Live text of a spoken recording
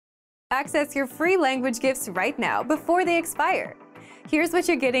Access your free language gifts right now before they expire. Here's what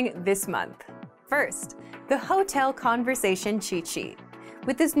you're getting this month. First, the Hotel Conversation Cheat Sheet.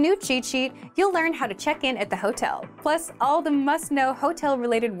 With this new cheat sheet, you'll learn how to check in at the hotel, plus all the must-know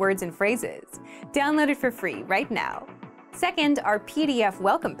hotel-related words and phrases. Download it for free right now. Second, our PDF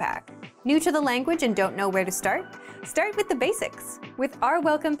Welcome Pack. New to the language and don't know where to start? Start with the basics. With our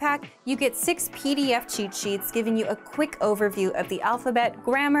Welcome Pack, you get 6 PDF cheat sheets giving you a quick overview of the alphabet,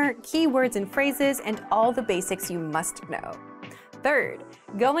 grammar, keywords and phrases, and all the basics you must know. Third,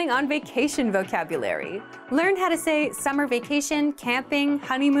 going on vacation vocabulary. Learn how to say summer vacation, camping,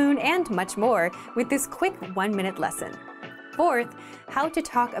 honeymoon, and much more with this quick 1-minute lesson. Fourth, how to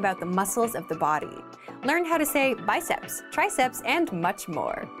talk about the muscles of the body. Learn how to say biceps, triceps, and much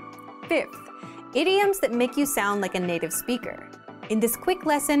more. Fifth, idioms that make you sound like a native speaker. In this quick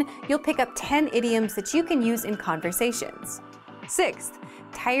lesson, you'll pick up 10 idioms that you can use in conversations. Sixth,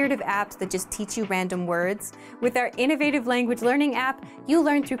 tired of apps that just teach you random words? With our innovative language learning app, you'll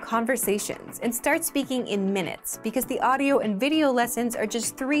learn through conversations and start speaking in minutes because the audio and video lessons are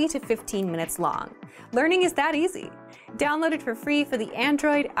just 3 to 15 minutes long. Learning is that easy. Download it for free for the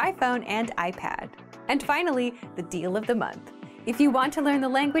Android, iPhone, and iPad. And finally, the deal of the month. If you want to learn the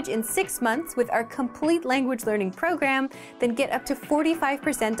language in 6 months with our complete language learning program, then get up to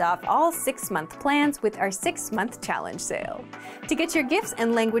 45% off all 6-month plans with our 6-month challenge sale. To get your gifts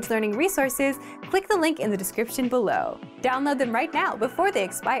and language learning resources, click the link in the description below. Download them right now before they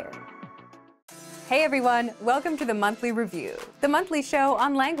expire. Hey everyone, welcome to the Monthly Review, the monthly show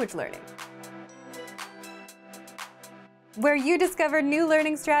on language learning, where you discover new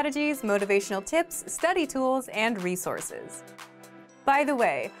learning strategies, motivational tips, study tools, and resources. By the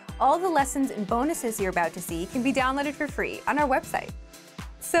way, all the lessons and bonuses you're about to see can be downloaded for free on our website.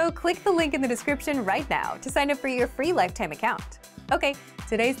 So click the link in the description right now to sign up for your free lifetime account. Okay,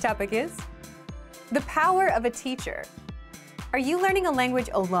 today's topic is the power of a teacher. Are you learning a language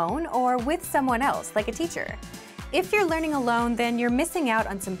alone or with someone else, like a teacher? If you're learning alone, then you're missing out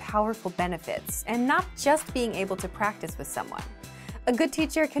on some powerful benefits and not just being able to practice with someone. A good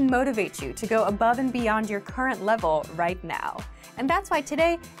teacher can motivate you to go above and beyond your current level right now. And that's why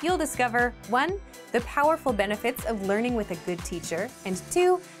today you'll discover 1. The powerful benefits of learning with a good teacher, and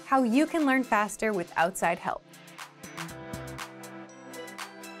 2. How you can learn faster with outside help.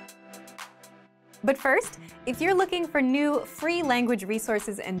 But first, if you're looking for new free language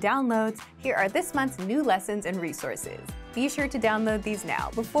resources and downloads, here are this month's new lessons and resources. Be sure to download these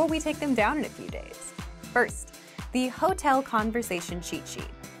now before we take them down in a few days. First, the Hotel Conversation Cheat Sheet.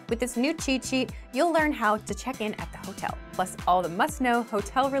 With this new cheat sheet, you'll learn how to check in at the hotel, plus all the must-know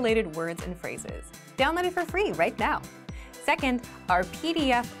hotel-related words and phrases. Download it for free right now. Second, our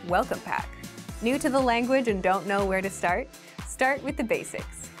PDF Welcome Pack. New to the language and don't know where to start? Start with the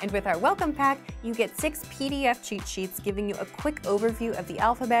basics. And with our Welcome Pack, you get 6 PDF cheat sheets giving you a quick overview of the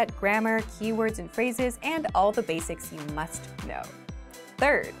alphabet, grammar, keywords and phrases, and all the basics you must know.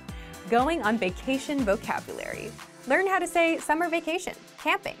 Third, going on vacation vocabulary. Learn how to say summer vacation,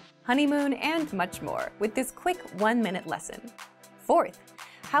 camping, honeymoon, and much more with this quick 1-minute lesson. Fourth,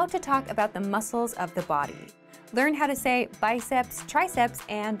 how to talk about the muscles of the body. Learn how to say biceps, triceps,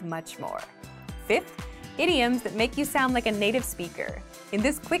 and much more. Fifth, idioms that make you sound like a native speaker. In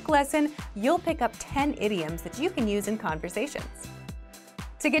this quick lesson, you'll pick up 10 idioms that you can use in conversations.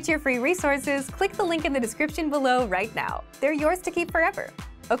 To get your free resources, click the link in the description below right now. They're yours to keep forever.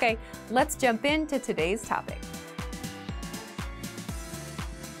 Okay, let's jump into today's topic.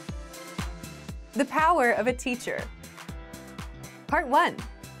 The power of a teacher. Part 1.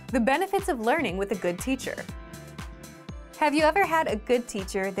 The benefits of learning with a good teacher. Have you ever had a good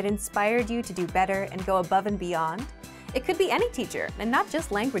teacher that inspired you to do better and go above and beyond? It could be any teacher, and not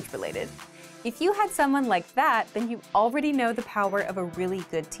just language related. If you had someone like that, then you already know the power of a really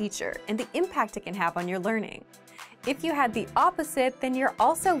good teacher and the impact it can have on your learning. If you had the opposite, then you're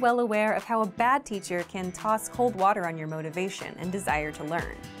also well aware of how a bad teacher can toss cold water on your motivation and desire to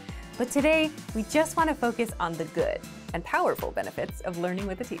learn. But today, we just want to focus on the good and powerful benefits of learning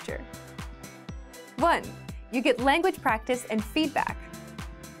with a teacher. 1. You get language practice and feedback.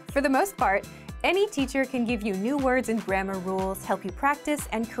 For the most part, any teacher can give you new words and grammar rules, help you practice,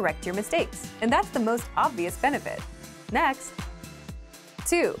 and correct your mistakes. And that's the most obvious benefit. Next.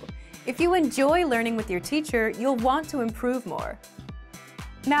 2. If you enjoy learning with your teacher, you'll want to improve more.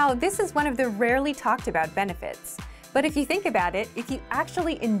 Now, this is one of the rarely talked about benefits. But if you think about it, if you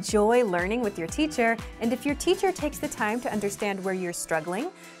actually enjoy learning with your teacher, and if your teacher takes the time to understand where you're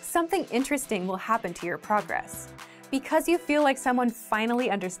struggling, something interesting will happen to your progress. Because you feel like someone finally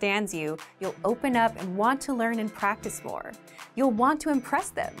understands you, you'll open up and want to learn and practice more. You'll want to impress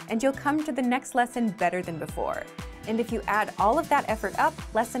them, and you'll come to the next lesson better than before. And if you add all of that effort up,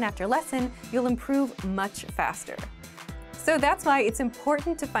 lesson after lesson, you'll improve much faster. So that's why it's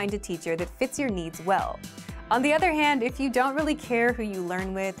important to find a teacher that fits your needs well. On the other hand, if you don't really care who you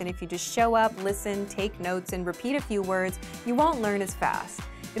learn with, and if you just show up, listen, take notes, and repeat a few words, you won't learn as fast.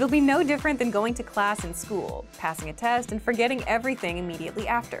 It'll be no different than going to class in school, passing a test, and forgetting everything immediately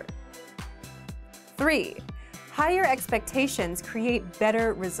after. 3. Higher expectations create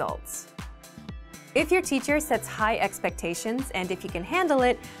better results. If your teacher sets high expectations, and if you can handle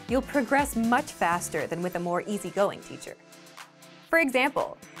it, you'll progress much faster than with a more easygoing teacher. For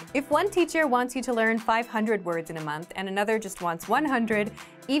example, if one teacher wants you to learn 500 words in a month and another just wants 100,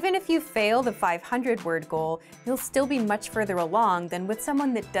 even if you fail the 500-word goal, you'll still be much further along than with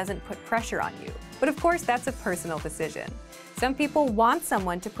someone that doesn't put pressure on you. But of course, that's a personal decision. Some people want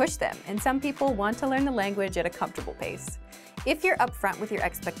someone to push them, and some people want to learn the language at a comfortable pace. If you're upfront with your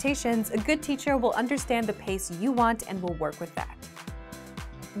expectations, a good teacher will understand the pace you want and will work with that.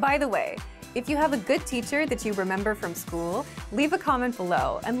 By the way, if you have a good teacher that you remember from school, leave a comment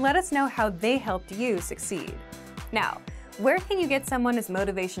below and let us know how they helped you succeed. Now, where can you get someone as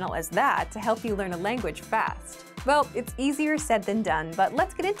motivational as that to help you learn a language fast? Well, it's easier said than done, but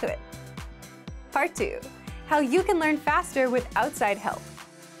let's get into it. Part 2. How you can learn faster with outside help.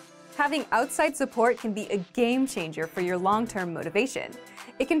 Having outside support can be a game changer for your long-term motivation.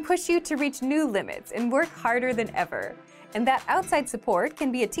 It can push you to reach new limits and work harder than ever. And that outside support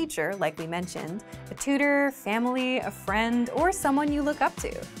can be a teacher, like we mentioned, a tutor, family, a friend, or someone you look up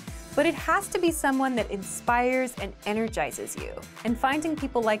to. But it has to be someone that inspires and energizes you. And finding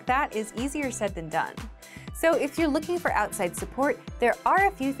people like that is easier said than done. So if you're looking for outside support, there are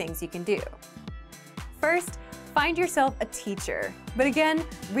a few things you can do. First, find yourself a teacher. But again,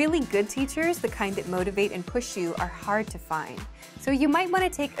 really good teachers, the kind that motivate and push you, are hard to find. So you might want to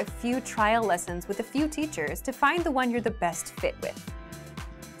take a few trial lessons with a few teachers to find the one you're the best fit with.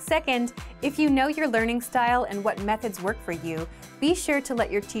 Second, if you know your learning style and what methods work for you, be sure to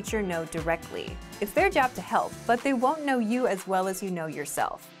let your teacher know directly. It's their job to help, but they won't know you as well as you know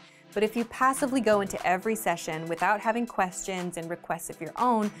yourself. But if you passively go into every session without having questions and requests of your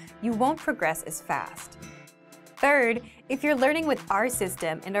own, you won't progress as fast. Third, if you're learning with our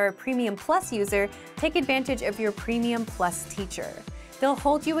system and are a Premium Plus user, take advantage of your Premium Plus teacher. They'll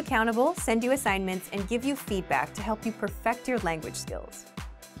hold you accountable, send you assignments, and give you feedback to help you perfect your language skills.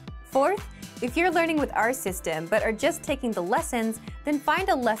 Fourth, if you're learning with our system but are just taking the lessons, then find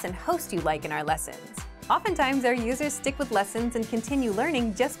a lesson host you like in our lessons. Oftentimes, our users stick with lessons and continue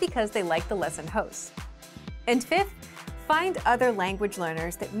learning just because they like the lesson host. And fifth, find other language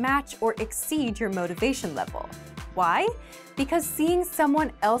learners that match or exceed your motivation level. Why? Because seeing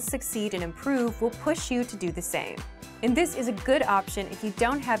someone else succeed and improve will push you to do the same. And this is a good option if you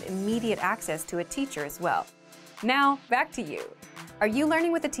don't have immediate access to a teacher as well. Now, back to you. Are you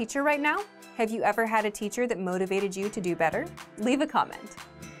learning with a teacher right now? Have you ever had a teacher that motivated you to do better? Leave a comment.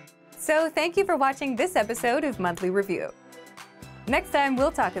 So thank you for watching this episode of Monthly Review. Next time,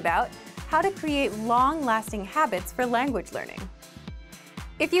 we'll talk about how to create long-lasting habits for language learning.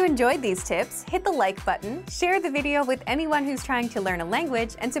 If you enjoyed these tips, hit the like button, share the video with anyone who's trying to learn a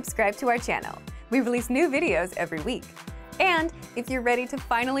language, and subscribe to our channel. We release new videos every week. And if you're ready to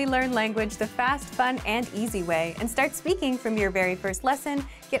finally learn language the fast, fun, and easy way and start speaking from your very first lesson,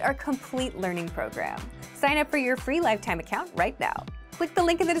 get our complete learning program. Sign up for your free lifetime account right now. Click the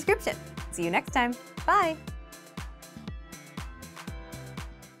link in the description. See you next time. Bye!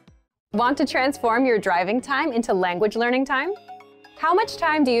 Want to transform your driving time into language learning time? How much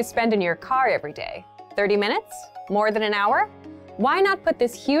time do you spend in your car every day? 30 minutes? More than an hour? Why not put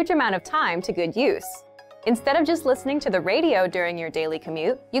this huge amount of time to good use? Instead of just listening to the radio during your daily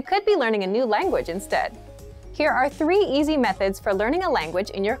commute, you could be learning a new language instead. Here are 3 easy methods for learning a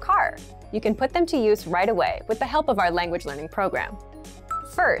language in your car. You can put them to use right away with the help of our language learning program.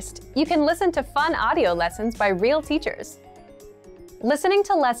 First, you can listen to fun audio lessons by real teachers. Listening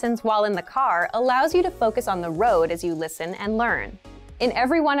to lessons while in the car allows you to focus on the road as you listen and learn. In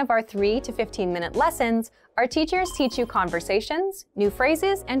every one of our 3 to 15-minute lessons, our teachers teach you conversations, new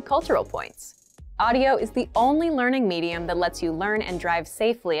phrases, and cultural points. Audio is the only learning medium that lets you learn and drive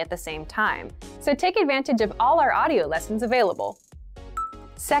safely at the same time, so take advantage of all our audio lessons available.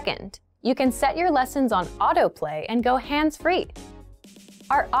 Second, you can set your lessons on autoplay and go hands-free.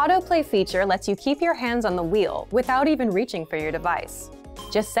 Our autoplay feature lets you keep your hands on the wheel without even reaching for your device.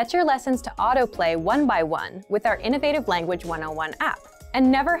 Just set your lessons to autoplay one by one with our Innovative Language 101 app.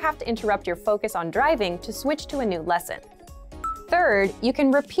 and never have to interrupt your focus on driving to switch to a new lesson. Third, you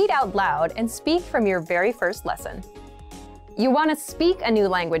can repeat out loud and speak from your very first lesson. You want to speak a new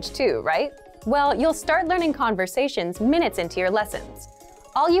language too, right? Well, you'll start learning conversations minutes into your lessons.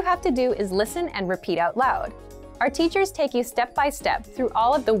 All you have to do is listen and repeat out loud. Our teachers take you step by step through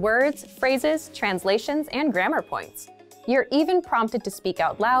all of the words, phrases, translations, and grammar points. You're even prompted to speak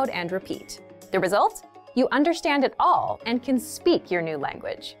out loud and repeat. The result? You understand it all and can speak your new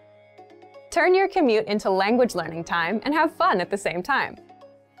language. Turn your commute into language learning time and have fun at the same time.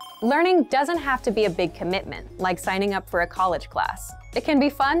 Learning doesn't have to be a big commitment, like signing up for a college class. It can be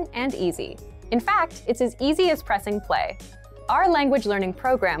fun and easy. In fact, it's as easy as pressing play. Our language learning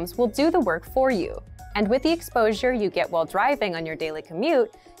programs will do the work for you. And with the exposure you get while driving on your daily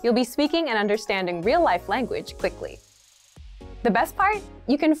commute, you'll be speaking and understanding real-life language quickly. The best part?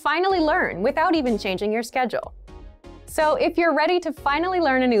 You can finally learn without even changing your schedule. So if you're ready to finally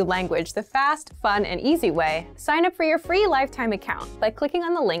learn a new language the fast, fun, and easy way, sign up for your free lifetime account by clicking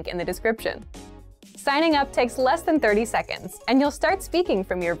on the link in the description. Signing up takes less than 30 seconds, and you'll start speaking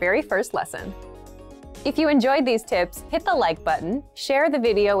from your very first lesson. If you enjoyed these tips, hit the like button, share the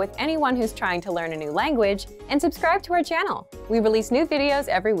video with anyone who's trying to learn a new language, and subscribe to our channel. We release new videos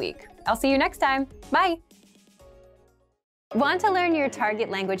every week. I'll see you next time. Bye! Want to learn your target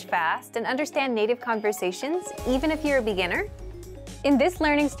language fast and understand native conversations, even if you're a beginner? In this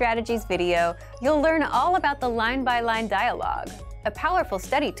Learning Strategies video, you'll learn all about the line-by-line dialogue, a powerful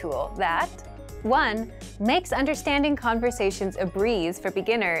study tool that 1. Makes understanding conversations a breeze for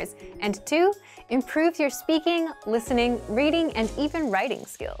beginners, and 2. Improves your speaking, listening, reading, and even writing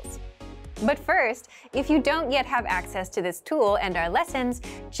skills. But first, if you don't yet have access to this tool and our lessons,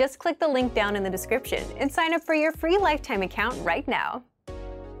 just click the link down in the description and sign up for your free lifetime account right now.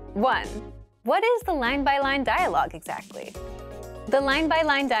 1. What is the line-by-line dialogue exactly? The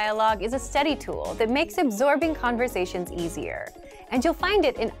line-by-line dialogue is a study tool that makes absorbing conversations easier, and you'll find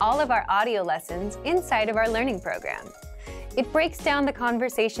it in all of our audio lessons inside of our learning program. It breaks down the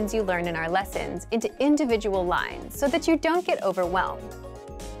conversations you learn in our lessons into individual lines so that you don't get overwhelmed.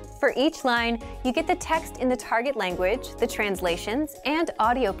 For each line, you get the text in the target language, the translations, and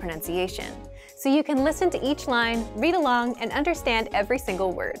audio pronunciation, so you can listen to each line, read along, and understand every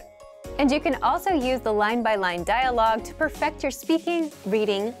single word. And you can also use the line-by-line dialogue to perfect your speaking,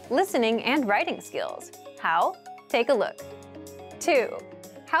 reading, listening, and writing skills. How? Take a look. 2.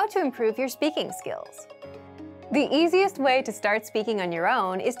 How to improve your speaking skills. The easiest way to start speaking on your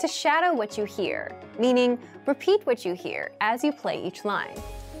own is to shadow what you hear, meaning repeat what you hear as you play each line.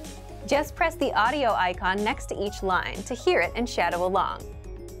 Just press the audio icon next to each line to hear it and shadow along.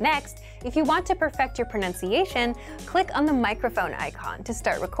 Next, if you want to perfect your pronunciation, click on the microphone icon to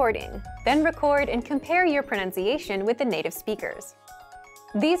start recording. Then record and compare your pronunciation with the native speakers.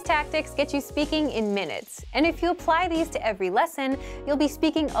 These tactics get you speaking in minutes, and if you apply these to every lesson, you'll be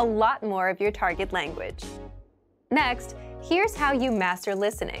speaking a lot more of your target language. Next, here's how you master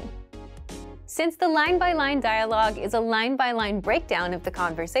listening. Since the line-by-line dialogue is a line-by-line breakdown of the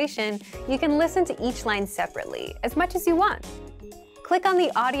conversation, you can listen to each line separately, as much as you want. Click on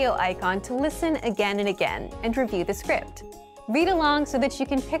the audio icon to listen again and again and review the script. Read along so that you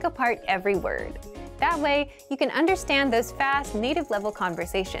can pick apart every word. That way, you can understand those fast, native-level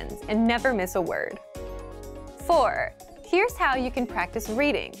conversations and never miss a word. 4. Here's how you can practice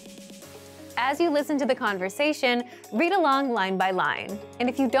reading. As you listen to the conversation, read along line by line. And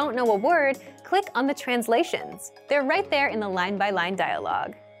if you don't know a word, click on the translations. They're right there in the line-by-line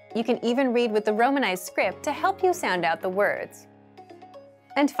dialogue. You can even read with the Romanized script to help you sound out the words.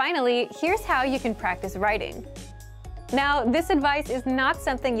 And finally, here's how you can practice writing. Now, this advice is not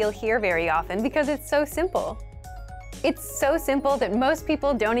something you'll hear very often because it's so simple. It's so simple that most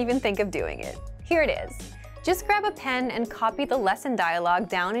people don't even think of doing it. Here it is. Just grab a pen and copy the lesson dialogue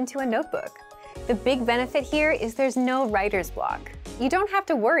down into a notebook. The big benefit here is there's no writer's block. You don't have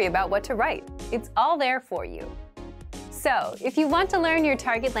to worry about what to write. It's all there for you. So, if you want to learn your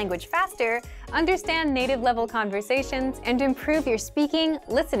target language faster, understand native-level conversations, and improve your speaking,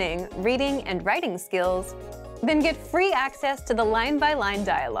 listening, reading, and writing skills, then get free access to the line-by-line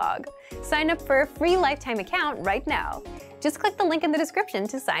dialogue. Sign up for a free lifetime account right now. Just click the link in the description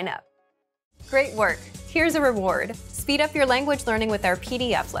to sign up. Great work! Here's a reward. Speed up your language learning with our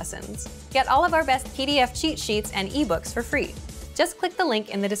PDF lessons. Get all of our best PDF cheat sheets and ebooks for free. Just click the link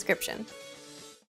in the description.